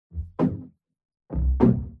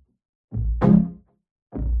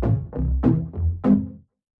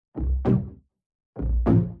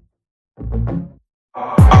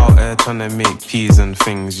tryna make peas and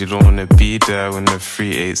things. You don't wanna be there when the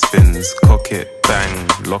 3/8 spins. Cock it, bang,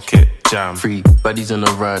 lock it, jam. 3 baddies on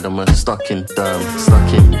the ride, I'm stuck in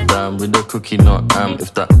damn with the cookie not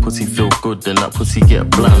If that pussy feel good, then that pussy get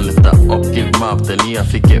blam. If that up give mouth, then he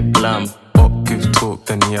have to get blam. Up give talk,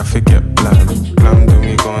 then you have to get blam. Blam, then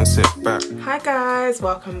we go and sit back. Hi guys,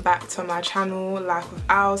 welcome back to my channel. Life with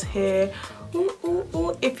Owls here.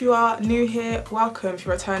 Ooh. If you are new here, welcome. If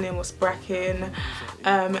you're returning, what's bracking?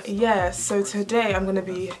 Yeah, so today I'm gonna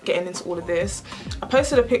be getting into all of this. I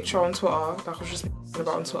posted a picture on Twitter, like I was just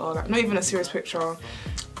about on Twitter, like not even a serious picture,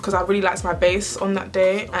 because I really liked my base on that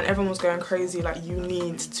day and everyone was going crazy like, you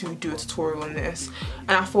need to do a tutorial on this,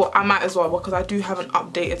 and I thought I might as well, because I do have an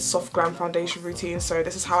updated soft glam foundation routine. So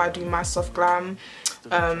this is how I do my soft glam.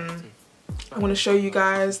 I want to show you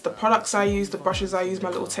guys the products I use, the brushes I use, my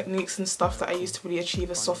little techniques and stuff that I use to really achieve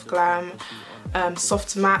a soft glam.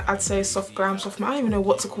 Soft matte, I'd say soft glam, soft matte. I don't even know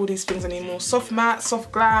what to call these things anymore. Soft matte,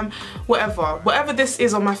 soft glam, whatever this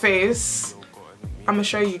is on my face, I'm gonna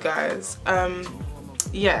show you guys.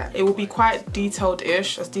 Yeah, it will be quite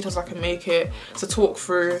detailed-ish, as detailed as I can make it, to talk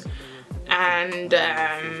through. And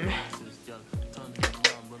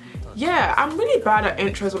yeah, I'm really bad at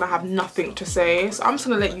intros when I have nothing to say, so I'm just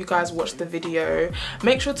gonna let you guys watch the video.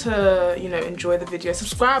 Make sure to, you know, enjoy the video.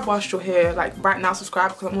 Subscribe whilst you're here, like right now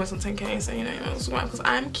subscribe, because I'm almost on 10k, so you know, subscribe because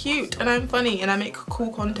I'm cute and I'm funny and I make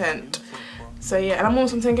cool content. So yeah, and I'm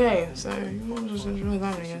almost on 10k, so just enjoy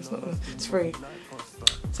that. It's free.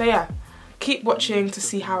 So yeah, keep watching to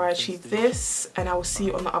see how I achieve this, and I will see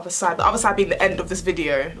you on the other side. The other side being the end of this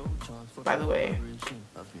video, by the way.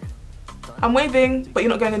 I'm waving, but you're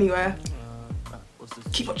not going anywhere.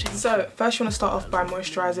 Keep watching. So first you want to start off by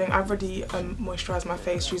moisturising. I've already moisturised my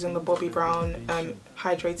face using the Bobbi Brown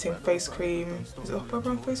hydrating face cream. Is it Bobbi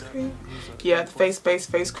Brown face cream? Yeah, the face base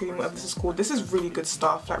face cream, whatever this is called. This is really good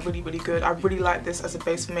stuff, like really good. I really like this as a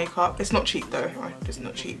base for makeup. It's not cheap though, it's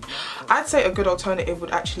not cheap. I'd say a good alternative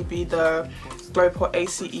would actually be the Glow Pot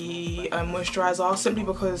ACE moisturiser, simply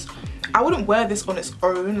because I wouldn't wear this on its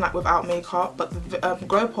own, like without makeup, but the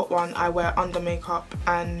Glow Pot one I wear under makeup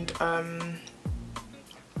and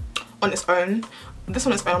on its own. This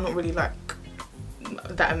on its own I'm not really like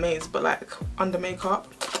that amazed, but like under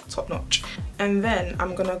makeup, top notch. And then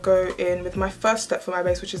I'm gonna go in with my first step for my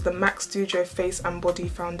base, which is the MAC Studio Face and Body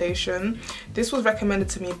Foundation. This was recommended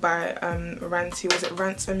to me by Ranty. Was it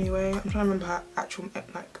Rants MUA? I'm trying to remember her actual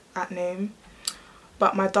like at name.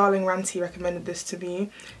 But my darling Ranty recommended this to me.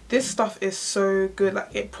 This stuff is so good, like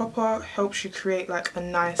it proper helps you create like a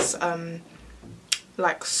nice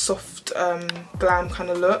like soft glam kind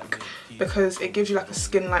of look, because it gives you like a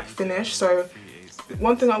skin-like finish. So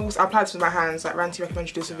one thing I applied this with my hands, like Ranty recommends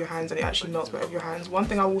you do this with your hands and it actually melts better with your hands. One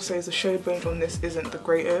thing I will say is the shade range on this isn't the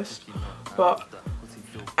greatest, but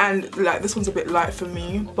and like this one's a bit light for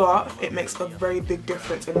me, but it makes a very big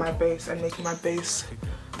difference in my base and making my base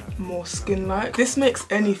more skin-like. This makes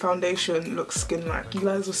any foundation look skin-like. You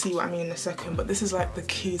guys will see what I mean in a second, but this is like the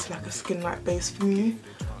key to like a skin-like base for me.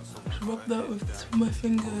 Just rub that with my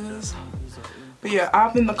fingers. But yeah,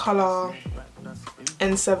 I'm in the colour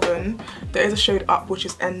N7. There is a shade up which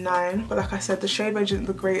is N9, but like I said, the shade range isn't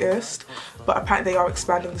the greatest, but apparently they are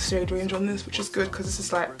expanding the shade range on this, which is good because this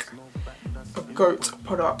is like a GOAT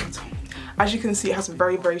product. As you can see, it has a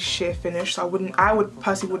very sheer finish, so I would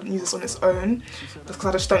personally wouldn't use this on its own, because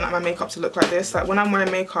I just don't like my makeup to look like this. Like when I'm wearing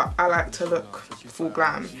makeup, I like to look full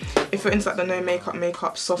glam. If you're into like the no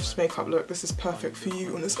makeup soft makeup look, this is perfect for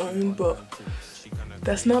you on its own, but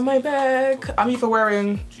that's not my bag. I'm either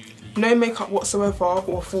wearing no makeup whatsoever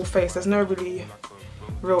or full face. There's no really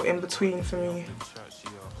real in between for me.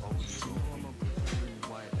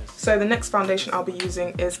 So the next foundation I'll be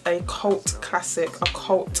using is a cult classic, a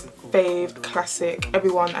cult fave classic.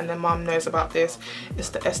 Everyone and their mum knows about this. It's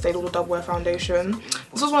the Estée Lauder Double Wear Foundation.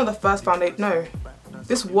 This was one of the first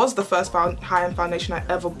this was the first high-end foundation I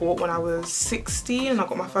ever bought when I was 16 and I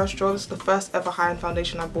got my first job. This is the first ever high-end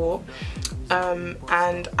foundation I bought.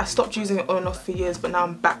 And I stopped using it on and off for years, but now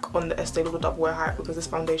I'm back on the Estée Lauder Double Wear hype because this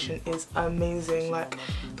foundation is amazing. Like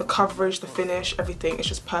the coverage, the finish, everything, it's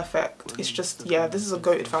just perfect. It's just, yeah, this is a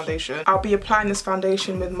goated foundation. I'll be applying this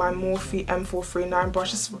foundation with my Morphe M439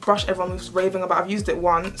 brush. This brush everyone was raving about. I've used it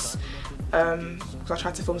once. Because I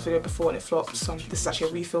tried to film this video before and it flopped, so this is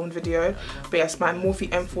actually a refilmed video. But yes, my Morphe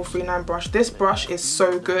M439 brush. This brush is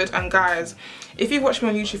so good, and guys, if you've watched me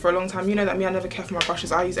on YouTube for a long time, you know that I never care for my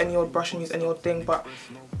brushes. I use any old brush and use any old thing, but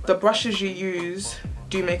the brushes you use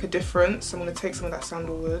do make a difference. I'm going to take some of that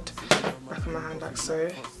Sandalwood back in my hand like so,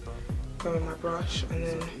 go in my brush, and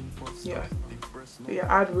then yeah. But yeah,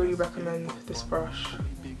 I'd really recommend this brush.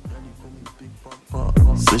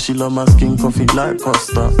 Say she love my skin coffee like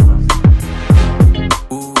Costa.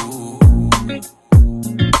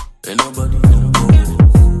 Ain't nobody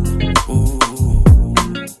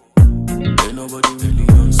ain't nobody really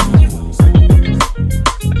on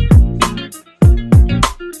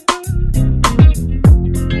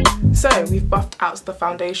So we've buffed out the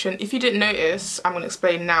foundation. If you didn't notice, I'm going to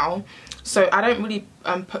explain now. So I don't really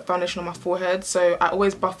put foundation on my forehead, so I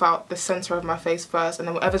always buff out the centre of my face first, and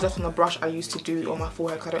then whatever's left on the brush I used to do on my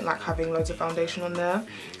forehead, because I don't like having loads of foundation on there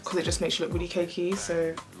because it just makes you look really cakey.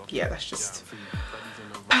 So yeah, that's just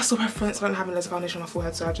personal preference. I don't have loads of foundation on my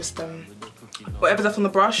forehead, so I just whatever's left on the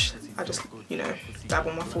brush I just, you know, dab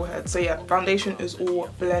on my forehead. So yeah, foundation is all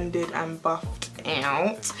blended and buffed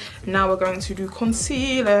out. Now we're going to do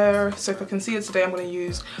concealer. So for concealer today I'm going to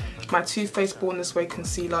use my TooFaced Born This Way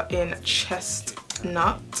concealer in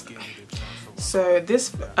Chestnut. So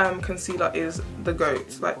this concealer is the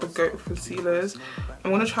GOAT, like the GOAT of concealers.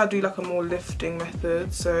 I'm going to try to do like a more lifting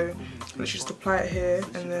method, so let's just apply it here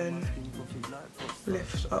and then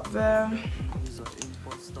lift up there.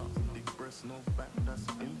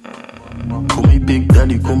 Call me Big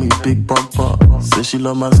Daddy, call me Big Papa. Say she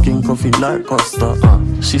love my skin coffee like Costa.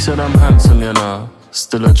 She said I'm handsome, you know,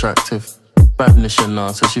 still attractive. Badness, you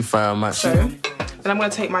know, so she fire my shit. So then I'm going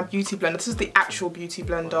to take my beauty blender. This is the actual beauty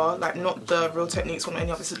blender, like not the Real Techniques one or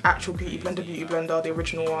any other. This is actual beauty blender, the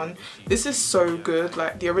original one. This is so good.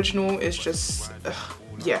 Like the original is just,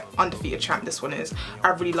 yeah, undefeated champ. This one is. I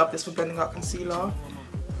really love this for blending out concealer.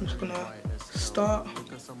 I'm just going to start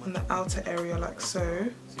on the outer area like so,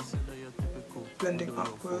 blending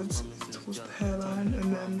upwards towards the hairline,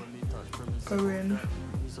 and then go in.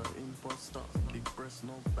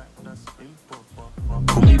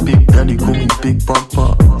 Call me Big Daddy, call me Big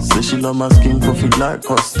Papa. Say she love my skin coffee like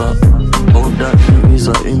Costa. Oh, that is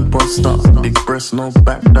an imposter. Big breast, no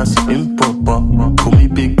back, that's improper. Call me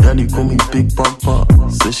Big Daddy, call me Big Papa.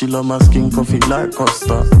 Say she love my skin coffee like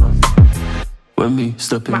Costa. When me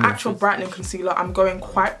step in my actual brightening concealer, I'm going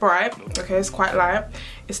quite bright. Okay, it's quite light.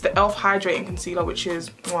 It's the E.L.F. Hydrating concealer, which is,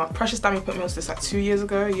 well, Precious Dammy put me on this like 2 years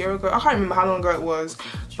ago, a year ago. I can't remember how long ago it was,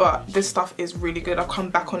 but this stuff is really good. I've come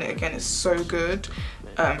back on it again. It's so good.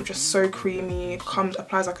 Just so creamy,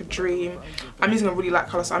 applies like a dream. I'm using a really light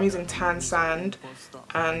colour, so I'm using Tan Sand.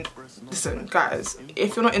 And listen guys,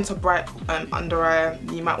 if you're not into bright under eye,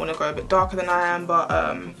 you might want to go a bit darker than I am, but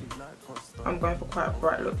I'm going for quite a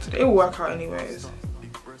bright look today. It will work out anyways.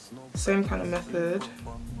 Same kind of method.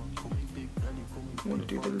 I'm going to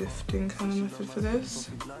do the lifting kind of method for this.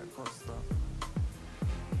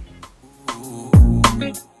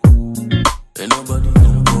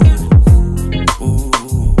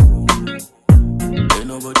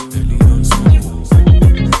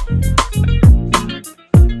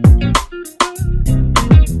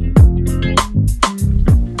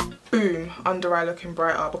 Under eye looking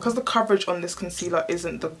brighter. Because the coverage on this concealer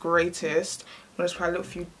isn't the greatest, I'm going to try a little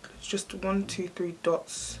few, just 1, 2, 3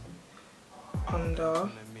 dots under,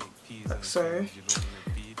 like so.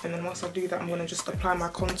 And then once I do that, I'm going to just apply my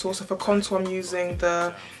contour. So for contour, I'm using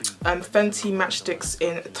the Fenty Matchstix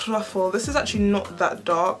in Truffle. This is actually not that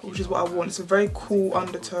dark, which is what I want. It's a very cool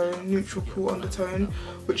undertone, neutral cool undertone,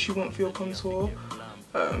 which you want for your contour.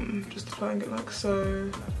 Just applying it like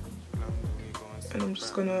so. And I'm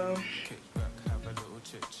just going to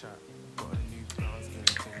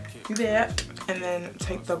do that, and then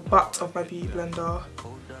take the butt of my beauty blender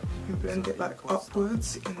and blend it like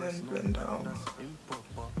upwards, and then blend out.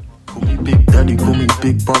 Call me Big Daddy, call me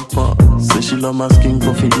Big Papa. Say she love my skin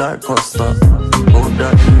coffee like Costa. Oh,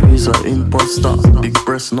 that is an imposter. Big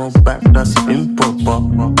breast, no back, that's improper.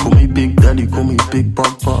 Call me Big Daddy, call me Big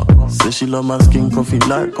Papa. Say she love my skin coffee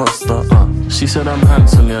like Costa. She said I'm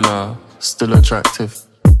handsome, you know, still attractive.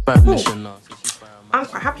 Badness, you know. I'm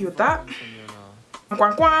quite happy with that.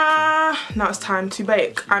 Now it's time to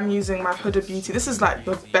bake. I'm using my Huda Beauty. This is like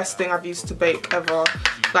the best thing I've used to bake ever.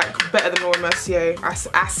 Like better than Laura Mercier. I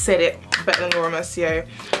said it, better than Laura Mercier.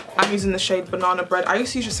 I'm using the shade Banana Bread. I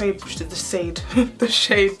used to use the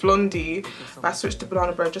shade Blondie, but I switched to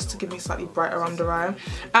Banana Bread just to give me slightly brighter under eye.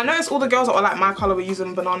 I noticed all the girls that were like my colour were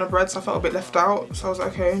using Banana Bread, so I felt a bit left out. So I was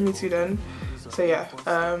like, okay, me too then. So yeah,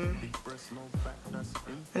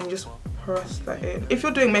 and you just press that in. If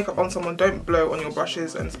you're doing makeup on someone, don't blow on your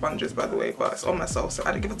brushes and sponges, by the way, but it's on myself, so I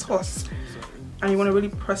had to give it a toss. And you want to really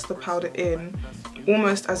press the powder in,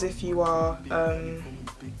 almost as if you are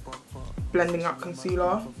blending out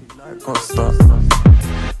concealer.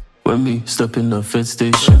 When we step in the Fed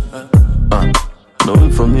station, no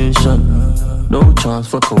information, no chance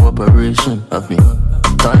for cooperation. I've been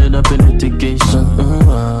tied up in litigation.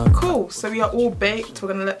 Cool. so we are all baked. We're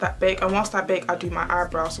gonna let that bake, and whilst I bake I do my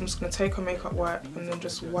eyebrows. So I'm just gonna take a makeup wipe and then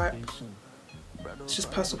just wipe. It's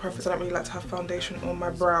just personal preference. I don't really like to have foundation on my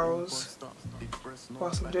brows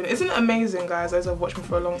whilst I'm doing it. Isn't it amazing, guys, those who have watched me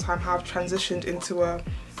for a long time, how I've transitioned into a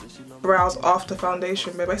brows after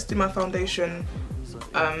foundation, babe? I used to do my foundation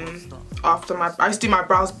after my, I used to do my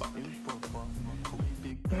brows, what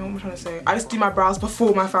am I trying to say? I used to do my brows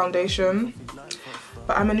before my foundation,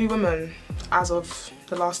 but I'm a new woman as of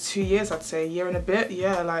the last 2 years, I'd say, a year and a bit.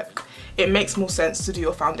 Yeah, like, it makes more sense to do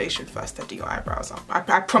your foundation first than do your eyebrows.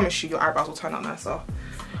 I promise you your eyebrows will turn out nicer.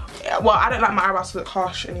 Yeah, well, I don't like my eyebrows to look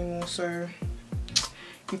harsh anymore, so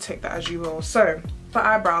you take that as you will. So for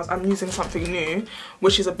eyebrows, I'm using something new,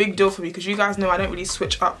 which is a big deal for me because you guys know I don't really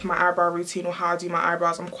switch up my eyebrow routine or how I do my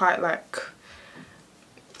eyebrows. I'm quite like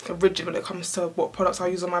rigid when it comes to what products I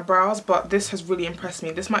use on my brows, but this has really impressed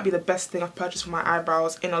me. This might be the best thing I've purchased for my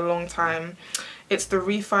eyebrows in a long time. It's the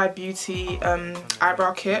Refy Beauty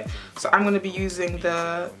eyebrow kit. So I'm going to be using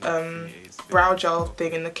the brow gel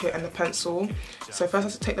thing in the kit and the pencil. So first I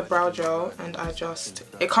have to take the brow gel and I just,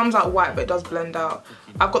 it comes out white but it does blend out.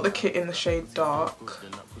 I've got the kit in the shade dark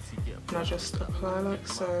and I just apply like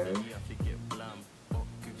so.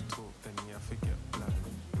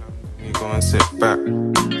 You go and sit back,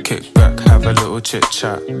 kick back, have a little chit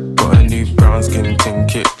chat. Got a new brown skin ting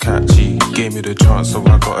Kit Kat. She gave me the chance, so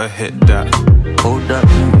I gotta hit that. Hold that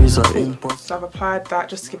is an impulse. So I've applied that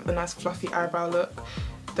just to give it the nice fluffy eyebrow look.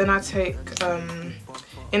 Then I take,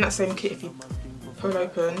 in that same kit, if you pull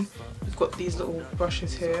open, you've got these little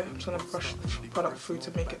brushes here. I'm just gonna brush the product through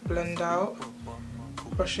to make it blend out.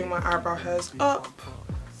 Brushing my eyebrow hairs up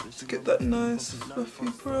to get that nice fluffy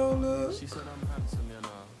brow look.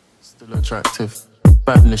 Still attractive.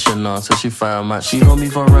 Badness, you know, so she fire match. She hold me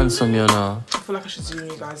for ransom, you know. I feel like I should zoom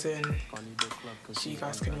you guys in so you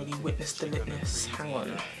guys can really witness the litness. Hang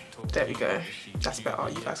on. There we go. That's better.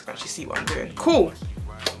 You guys can actually see what I'm doing. Cool.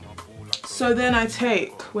 So then I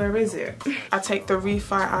take, where is it? I take the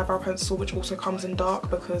Refy eyebrow pencil, which also comes in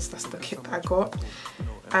dark because that's the kit that I got.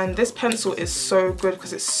 And this pencil is so good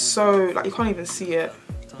because it's so, like, you can't even see it.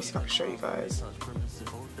 Let me see if I can show you guys.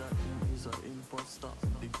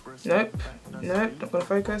 Nope, nope, not gonna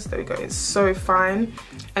focus. There we go. It's so fine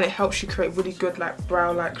and it helps you create really good like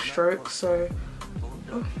brow like strokes. So,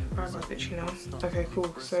 oh, eyebrows itchy now. Okay,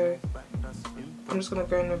 cool. So I'm just gonna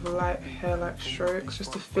go in with light hair like strokes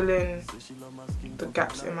just to fill in the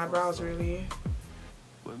gaps in my brows really.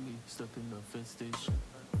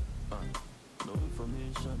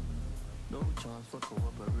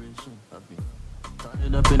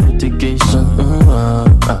 Tied up in litigation.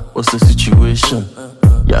 What's the situation?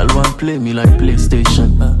 Y'all want play me like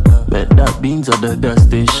PlayStation. Bet that beans at the gas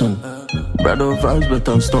station. Brother vibes, but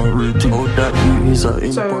I'm start rating. Oh, that is an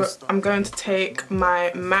impulse. So I'm going to take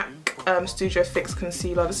my MAC Studio Fix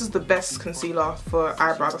concealer. This is the best concealer for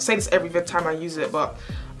eyebrows. I say this every time I use it, but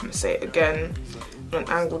I'm gonna say it again. On an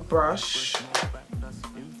angled brush.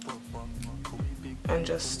 And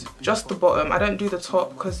just the bottom. I don't do the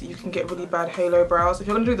top because you can get really bad halo brows. If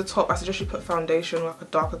you're gonna do the top, I suggest you put foundation or like a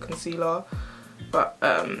darker concealer. But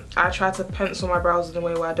I try to pencil my brows in a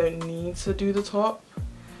way where I don't need to do the top.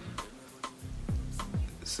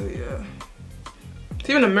 So yeah. It's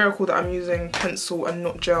even a miracle that I'm using pencil and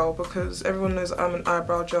not gel because everyone knows I'm an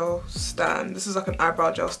eyebrow gel stan. This is like an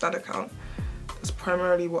eyebrow gel stan account. That's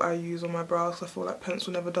primarily what I use on my brows. I feel like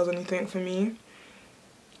pencil never does anything for me.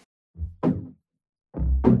 I'm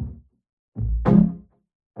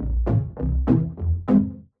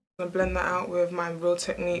gonna blend that out with my Real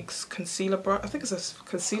Techniques concealer brush. I think it's a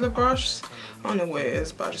concealer brush. I don't know what it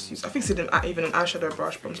is, but I just use. I think it's even an eyeshadow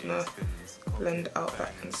brush, but I'm just gonna blend out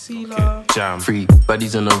that concealer. Jam. Free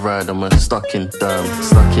bodies on the ride, I'm stuck in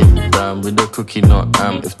damn with the cookie not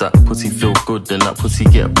If that pussy feel good, then that pussy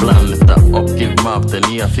get blam. If that up give mouth, then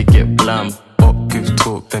he have to get blam. Up give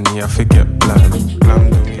talk, then he have to get blam.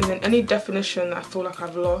 And then any definition that I feel like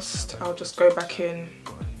I've lost, I'll just go back in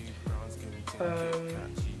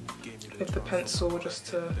with the pencil just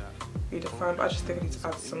to redefine. But I just think I need to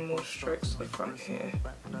add some more strokes to the front here.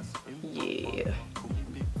 Yeah.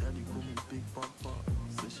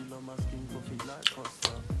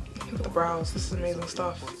 Look at the brows. This is amazing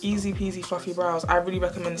stuff. Easy peasy fluffy brows. I really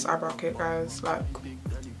recommend this eyebrow kit, guys. Like,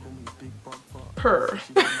 purr.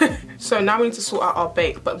 So now we need to sort out our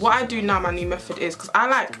bake. But what I do now, my new method is, because I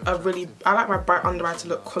like my bright under eye to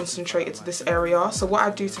look concentrated to this area. So what I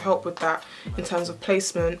do to help with that in terms of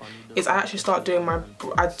placement is I actually start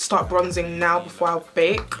bronzing now before I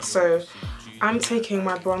bake. So I'm taking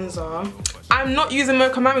my bronzer. I'm not using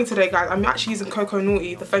Mocha Mami today, guys. I'm actually using Coco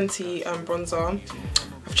Naughty, the Fenty bronzer.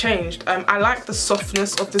 I changed. I like the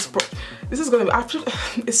softness of this bronze. This is gonna be,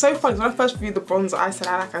 it's so funny, when I first reviewed the bronzer I said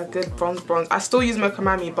I like a good bronze. I still use Mocha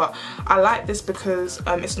Mami, but I like this because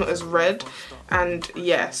it's not as red. And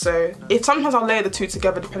yeah, so sometimes I'll layer the two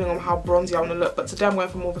together depending on how bronzy I want to look, but today I'm going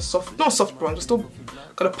for more of a soft, not a soft bronze, I'm still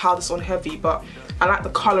gonna pile this on heavy, but I like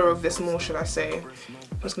the colour of this more, should I say.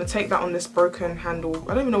 I'm just gonna take that on this broken handle.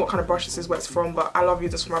 I don't even know what kind of brush this is, where it's from, but I love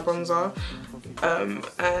using this for my bronzer.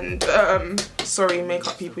 Sorry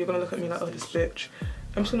makeup people, you're gonna look at me like, oh, this bitch.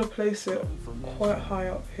 I'm just gonna place it quite high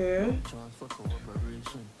up here,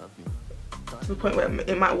 to the point where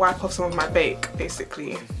it might wipe off some of my bake,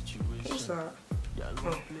 basically. What's that?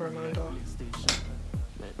 Oh, reminder.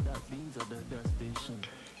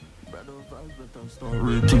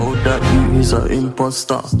 Oh, that you is an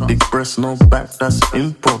imposter. Big breast, no back, that's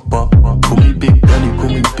improper. Call me big daddy, call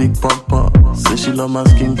me big papa. Say she love my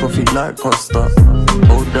skin puffy like Costa.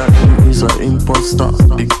 Oh, that you is an imposter.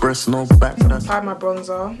 Big breast, no back, that's... Apply my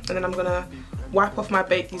bronzer, and then I'm gonna wipe off my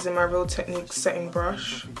bake using my Real Technique setting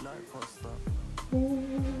brush.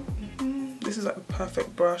 This is like the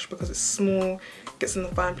perfect brush because it's small, gets in the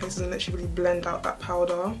fine places and lets you really blend out that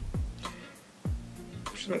powder.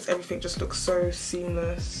 Which makes everything just look so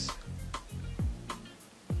seamless.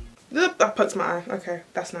 Oop, that pokes my eye. Okay,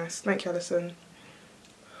 that's nice. Thank you, Alison.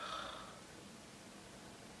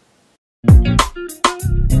 I'm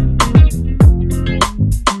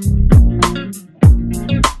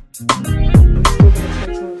still going to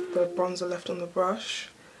take some of the bronzer left on the brush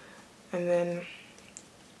and then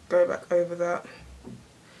go back over that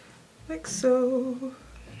like so.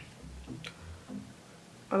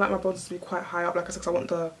 I like my bronzer to be quite high up, like I said, because I want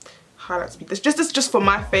the highlight to be this just for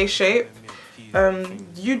my face shape.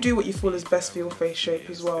 You do what you feel is best for your face shape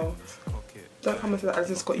as well. Don't come into that as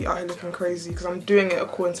it's got you out here looking crazy, because I'm doing it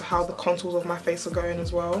according to how the contours of my face are going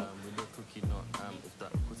as well.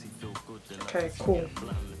 Okay, cool.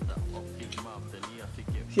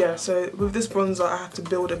 Yeah, so with this bronzer I have to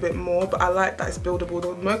build a bit more, but I like that it's buildable.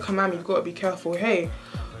 The Mocha Mami, you've got to be careful. Hey,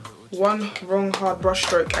 one wrong hard brush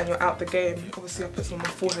stroke and you're out the game. Obviously I put some on my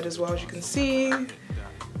forehead as well, as you can see. I'm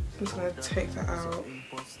just going to take that out.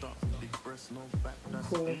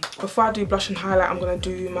 Cool. Before I do blush and highlight, I'm going to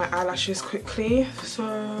do my eyelashes quickly. So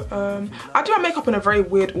I do my makeup in a very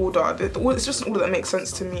weird order. It's just an order that makes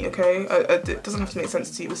sense to me, okay? It doesn't have to make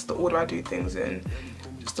sense to you, it's the order I do things in.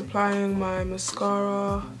 Just applying my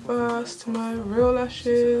mascara first to my real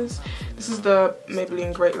lashes. This is the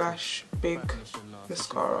Maybelline Great Lash Big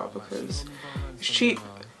mascara because it's cheap,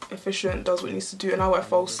 efficient, does what it needs to do, and I wear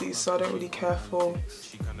falsies, so I don't really care for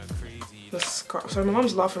mascara. So my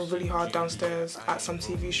mum's laughing really hard downstairs at some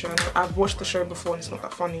TV show. I've watched the show before and it's not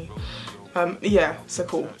that funny. Yeah, so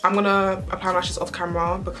cool. I'm gonna apply lashes off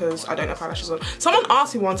camera because I don't apply lashes on. Someone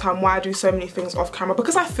asked me one time why I do so many things off camera,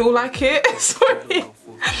 because I feel like it. Sorry.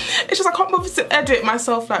 It's just I can't bother to edit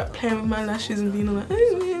myself like playing with my lashes and being like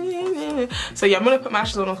so yeah, I'm gonna put my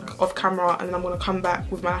lashes on off camera and then I'm gonna come back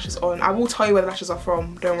with my lashes on. I will tell you where the lashes are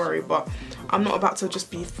from, don't worry, but I'm not about to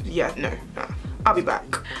just be, yeah, no. I'll be back.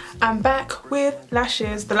 I'm back with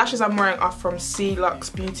lashes. The lashes I'm wearing are from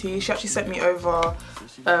CeeLuxeBeauty. She actually sent me over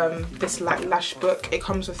this like lash book. It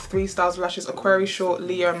comes with 3 styles of lashes: Aquarius Short,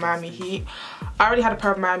 Leo, and Miami Heat. I already had a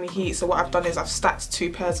pair of Miami Heat, so what I've done is I've stacked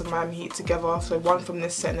 2 pairs of Miami Heat together. So one from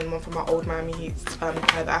this set and then one from my old Miami Heat pair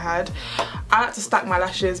that I had. I like to stack my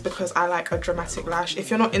lashes because I like a dramatic lash. If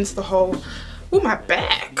you're not into the whole, oh my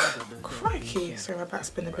back, crikey, sorry my back's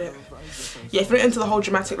been a bit. Yeah, if you're not into the whole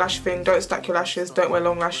dramatic lash thing, don't stack your lashes, don't wear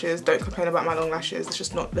long lashes, don't complain about my long lashes. Let's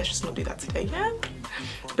just not do that today, yeah?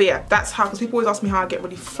 But yeah, that's how, because people always ask me how I get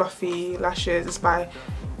really fluffy lashes. It's by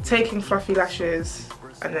taking fluffy lashes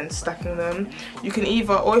and then stacking them. You can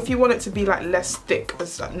either, or if you want it to be like less thick,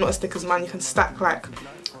 not as thick as mine, you can stack like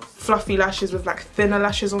fluffy lashes with like thinner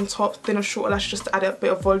lashes on top, thinner shorter lashes, just to add a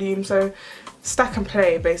bit of volume. So stack and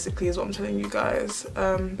play basically is what I'm telling you guys.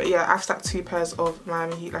 But yeah, I've stacked 2 pairs of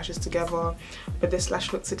Miami Heat lashes together with this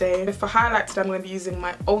lash look today. For highlight today, I'm going to be using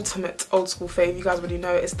my ultimate old school fave. You guys already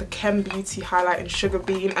know it's the KemBeauty highlight in Sugar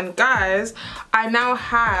Bean. And guys, I now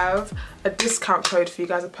have a discount code for you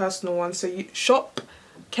guys, a personal one. So you shop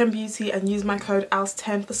KemBeauty and use my code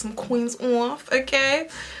ALS10 for some coins off, okay?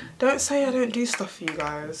 Don't say I don't do stuff for you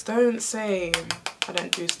guys. Don't say I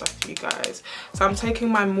don't do stuff for you guys. So I'm taking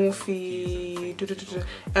my Morphe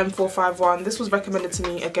M451. This was recommended to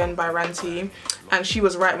me again by Ranty, and she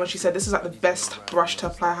was right when she said this is like the best brush to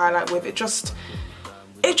apply highlight with. It just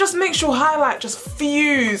makes your highlight just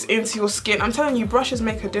fuse into your skin. I'm telling you, brushes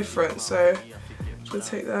make a difference. So I'm gonna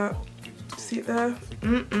take that. See it there?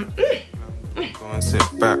 Go and sit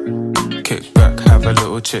back, kick back, have have a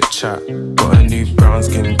little chit chat. Got a new brown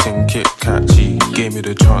skin ting Kit Kat. She gave me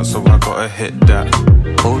the chance, so I gotta hit that.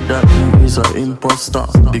 Oh, that you is an imposter.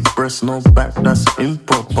 Big breast, no back, that's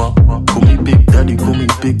improper. Call me Big Daddy, call me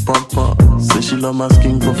Big Papa. Say she love my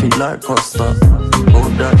skin coffee like custard.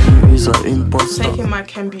 Oh, that you is an imposter. Taking my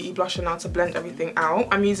KemBeauty blusher now to blend everything out.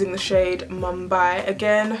 I'm using the shade Mumbai.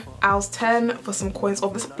 Again, Al's 10 for some coins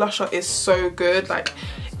off. This blusher is so good. Like,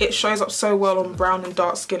 it shows up so well on brown and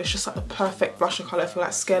dark skin. It's just like the perfect blusher colour. If you're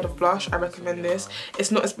like scared of blush, I recommend this. It's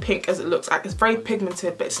not as pink as it looks like. It's very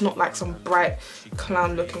pigmented, but it's not like some bright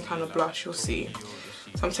clown looking kind of blush, you'll see.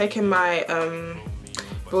 So I'm taking my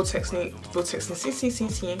Real Techniques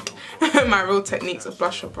my Real Techniques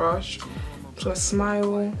blusher brush. I'm just gonna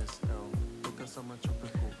smile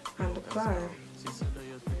and apply.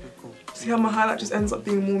 See how my highlight just ends up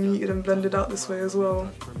being more muted and blended out this way as well.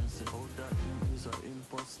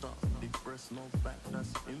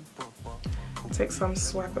 Take some,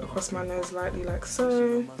 swipe it across my nose lightly like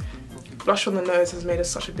so. Blush on the nose has made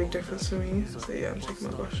such a big difference for me. So yeah, I'm taking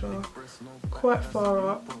my blusher quite far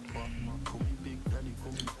up.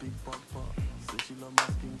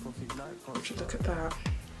 Look at that.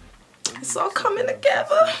 It's all coming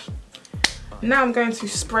together. Now I'm going to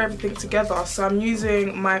spray everything together. So I'm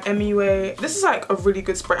using my MUA. This is like a really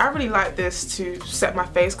good spray. I really like this to set my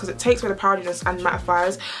face because it takes away the powderiness and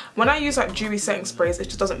mattifies. When I use like dewy setting sprays, it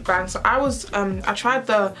just doesn't bang. So I tried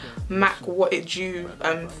the MAC What It Dew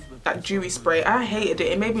that dewy spray. I hated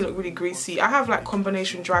it. It made me look really greasy. I have like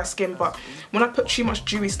combination dry skin, but when I put too much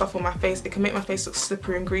dewy stuff on my face, it can make my face look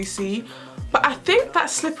slippery and greasy. But I think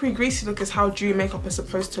that slippery greasy look is how dewy makeup is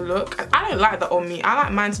supposed to look, and I don't like that on me. I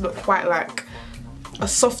like mine to look quite like a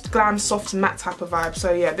soft glam, soft matte type of vibe.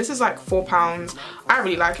 So yeah, this is like £4. I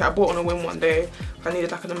really like it. I bought it on a whim one day. I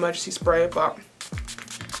needed like an emergency spray, but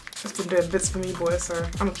it's been doing bits for me, boy, so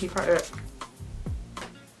I'm gonna keep at it.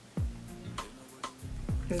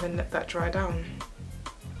 And then let that dry down.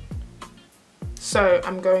 So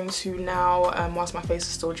I'm going to now, whilst my face is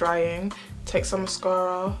still drying, take some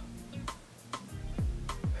mascara,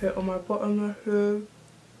 put it on my bottom lip,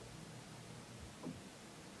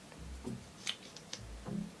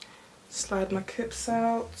 slide my clips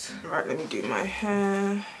out. Right, let me do my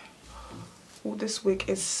hair. Oh, this wig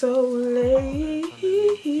is so laid.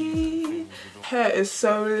 Hair is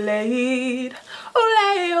so laid.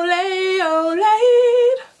 Olay, olay, olay.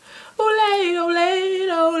 Olay, olay,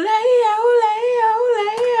 olay, olay,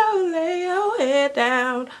 olay, olay, hair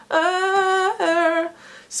down.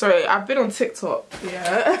 Sorry, I've been on TikTok,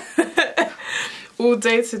 yeah, all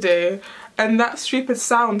day today, and that stupid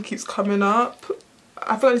sound keeps coming up.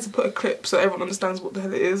 I feel like I need to put a clip so everyone understands what the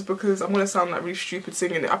hell it is, because I'm going to sound like really stupid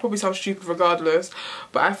singing it. I probably sound stupid regardless,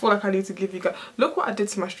 but I feel like I need to give you guys... Look what I did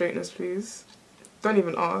to my straighteners, please. Don't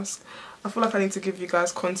even ask. I feel like I need to give you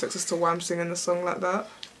guys context as to why I'm singing the song like that.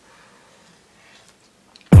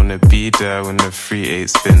 Wanna be there when the 3/8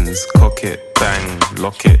 spins. Cock it, bang,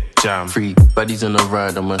 lock it, jam. 3 baddies in a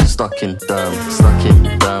ride and we're stuck in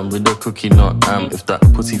damn with the cookie not if that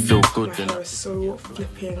pussy feel good. My hair is so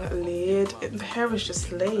flipping laid. The hair is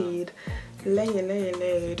just laid.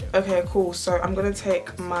 Laid. Okay, cool. So I'm gonna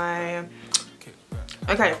take my...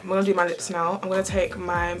 Okay, I'm gonna do my lips now. I'm gonna take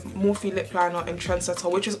my Morphe lip liner in Trendsetter,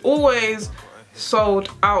 which is always sold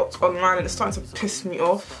out online, and it's starting to piss me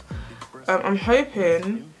off. I'm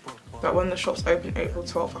hoping that when the shops open April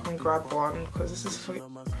 12th, I can grab one, because this is fucking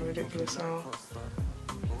ridiculous now.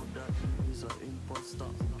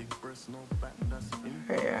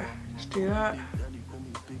 Okay, yeah, let's do that.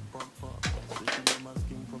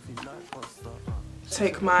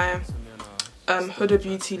 Take my Huda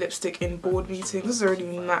Beauty lipstick in Board Meeting. This is a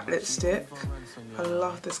really matte lipstick. I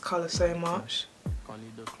love this colour so much.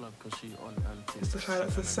 Just to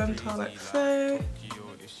highlight the centre like so.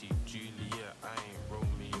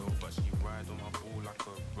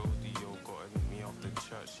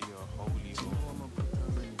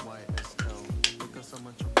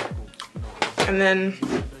 And then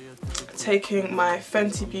taking my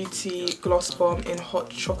Fenty Beauty Gloss Bomb in Hot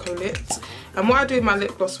Chocolit. And what I do with my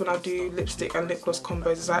lip gloss when I do lipstick and lip gloss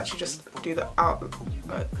combos is I actually just do the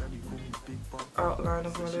outline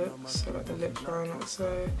of my lips, so like the lip line like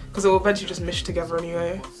so, because it will eventually just mish together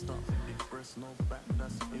anyway.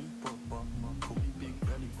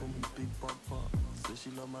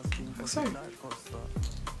 Like so.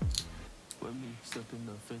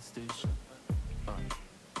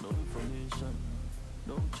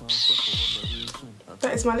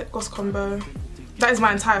 That is my lip gloss combo. that is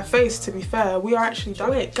my entire face, to be fair. We are actually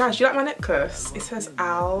done. Wait, guys, do you like my necklace? It says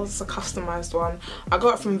E.L.F, it's a customized one. I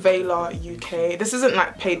got it from Velar UK. This isn't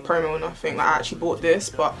like paid promo or nothing. Like, I actually bought this,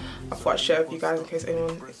 but I thought I'd share with you guys in case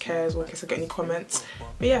anyone cares or in case I get any comments.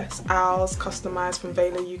 But yes, E.L.F, customized from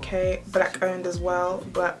Velar UK. Black owned as well.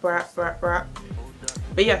 Black.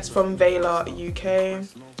 But yes, from Velar UK.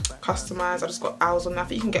 Customized. I just got owls on that. I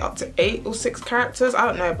think you can get up to 8 or 6 characters. I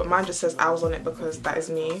don't know, but mine just says owls on it because that is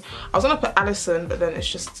me. I was gonna put Alison, but then it's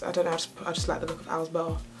just, I don't know, I just like the look of owls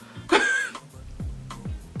better.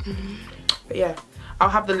 But yeah, I'll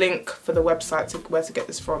have the link for the website to where to get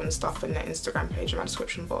this from and stuff in their Instagram page in my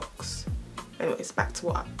description box. Anyways, back to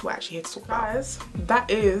what we're actually here to talk about. Guys,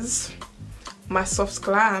 that is my Soft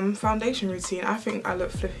Glam foundation routine. I think I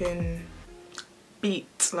look flipping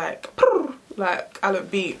beat, like I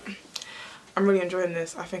look beat. I'm really enjoying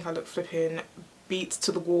this. I think I look flipping beat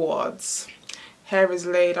to the wards. Hair is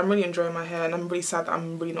laid. I'm really enjoying my hair and I'm really sad that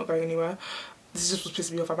I'm really not going anywhere. This is just what's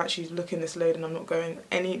pissing me off. I'm actually looking this laid and I'm not going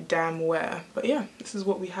any damn where. But yeah, this is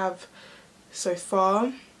what we have so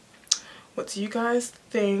far. What do you guys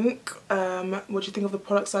think? What do you think of the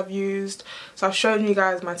products I've used? So I've shown you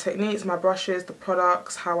guys my techniques, my brushes, the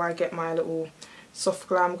products, how I get my little soft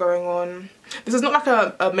glam going on. This is not like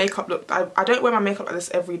a makeup look. I don't wear my makeup like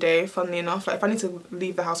this every day, funnily enough. Like if I need to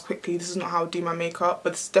leave the house quickly, this is not how I do my makeup,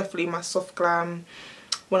 but it's definitely my soft glam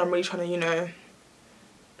when I'm really trying to, you know,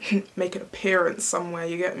 make an appearance somewhere,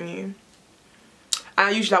 you get me?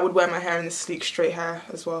 And usually I would wear my hair in this sleek straight hair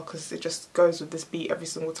as well because it just goes with this beat every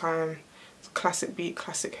single time. It's a classic beat,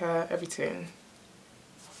 classic hair, everything.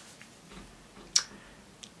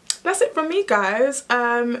 That's it from me, guys.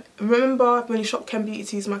 Remember, when you shop KemBeauty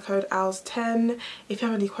to use my code ALS10. If you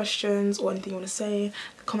have any questions or anything you want to say,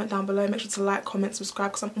 comment down below. Make sure to like, comment,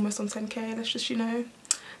 subscribe because I'm almost on 10k. Let's just, you know,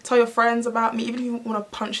 tell your friends about me. Even if you want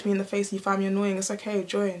to punch me in the face and you find me annoying, it's okay.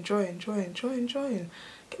 Join.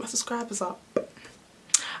 Get my subscribers up.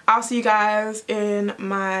 I'll see you guys in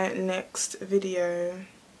my next video.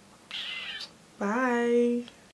 Bye.